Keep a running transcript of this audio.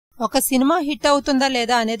ఒక cinema hit అవుతుందా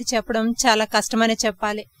లేదా అనేది చెప్పడం చాలా కష్టమనే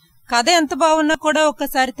చెప్పాలి. కథ ఎంత బాగున్నా కూడా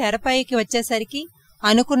ఒక్కసారి తెరపైకి వచ్చేసరికి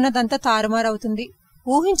అనుకున్నదంతా తారుమారవుతుంది.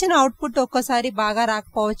 ఊహించిన అవుట్పుట్ ఒక్కోసారి బాగా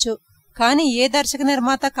రాకపోవచ్చు. కానీ ఏ దర్శక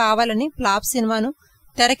నిర్మాత కావాలని ఫ్లాప్ సినిమాను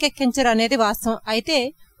తెరకెక్కించరు అనేది వాస్తవం. అయితే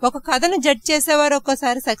ఒక కథను జడ్జ్ చేసేవారు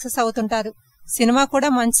ఒక్కోసారి సక్సెస్ అవుతుంటారు. సినిమా కూడా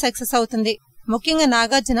మంచి సక్సెస్ అవుతుంది. ముఖ్యంగా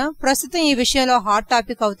నాగార్జున ప్రస్తుతం ఈ విషయంలో హాట్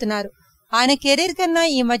టాపిక్ అవుతున్నారు. ఆయన కెరీర్ కన్నా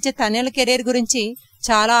ఈ మధ్య తనయుల కెరీర్ గురించి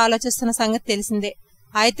చాలా ఆలోచిస్తున్న సంగతి తెలిసిందే.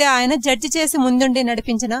 అయితే ఆయన జడ్జి చేసి ముందుండి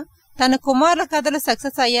నడిపించిన తన కుమారుల కథలు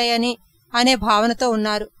సక్సెస్ అయ్యాయని అనే భావనతో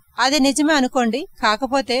ఉన్నారు. అది నిజమే అనుకోండి.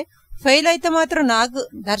 కాకపోతే ఫెయిల్ అయితే మాత్రం నాగ్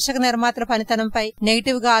దర్శక నిర్మాతల పనితనంపై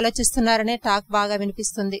నెగిటివ్ గా ఆలోచిస్తున్నారనే టాక్ బాగా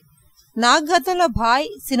వినిపిస్తుంది. నాగ్ గతంలో భాయ్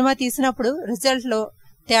సినిమా తీసినప్పుడు రిజల్ట్ లో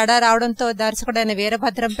తేడా రావడంతో దర్శకుడైన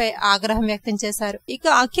వీరభద్రంపై ఆగ్రహం వ్యక్తం చేశారు. ఇక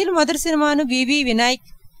అఖిల్ మొదటి సినిమాను వివి వినాయక్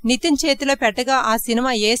నితిన్ చేతిలో పెట్టగా ఆ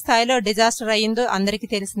సినిమా ఏ స్థాయిలో డిజాస్టర్ అయ్యిందో అందరికీ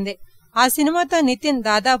తెలిసిందే. ఆ సినిమాతో నితిన్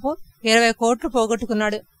దాదాపు 20 కోట్లు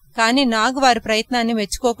పోగొట్టుకున్నాడు. కానీ నాగ్ వారి ప్రయత్నాన్ని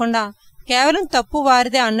మెచ్చుకోకుండా కేవలం తప్పు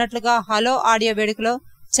వారిదే అన్నట్లుగా హలో ఆడియో వేడుకలో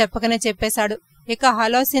చెప్పకనే చెప్పేశాడు. ఇక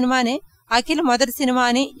హలో సినిమానే అఖిల్ మొదటి సినిమా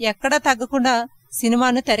అని ఎక్కడా తగ్గకుండా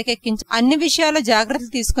సినిమాను తెరకెక్కించి అన్ని విషయాల్లో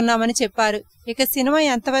జాగ్రత్తలు తీసుకున్నామని చెప్పారు. ఇక సినిమా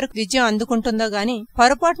ఎంతవరకు విజయం అందుకుంటుందో గాని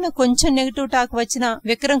పొరపాటున కొంచెం నెగిటివ్ టాక్ వచ్చిన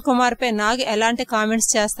విక్రమ్ కుమార్ పై నాగ్ ఎలాంటి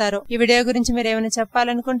కామెంట్స్ చేస్తారో. ఈ వీడియో గురించి మీరు ఏమైనా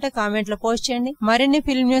చెప్పాలనుకుంటే కామెంట్ లో పోస్ట్ చేయండి. మరిన్ని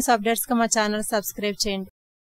ఫిల్మ్ న్యూస్ అప్డేట్స్ గా మా ఛానల్ సబ్స్క్రైబ్ చేయండి.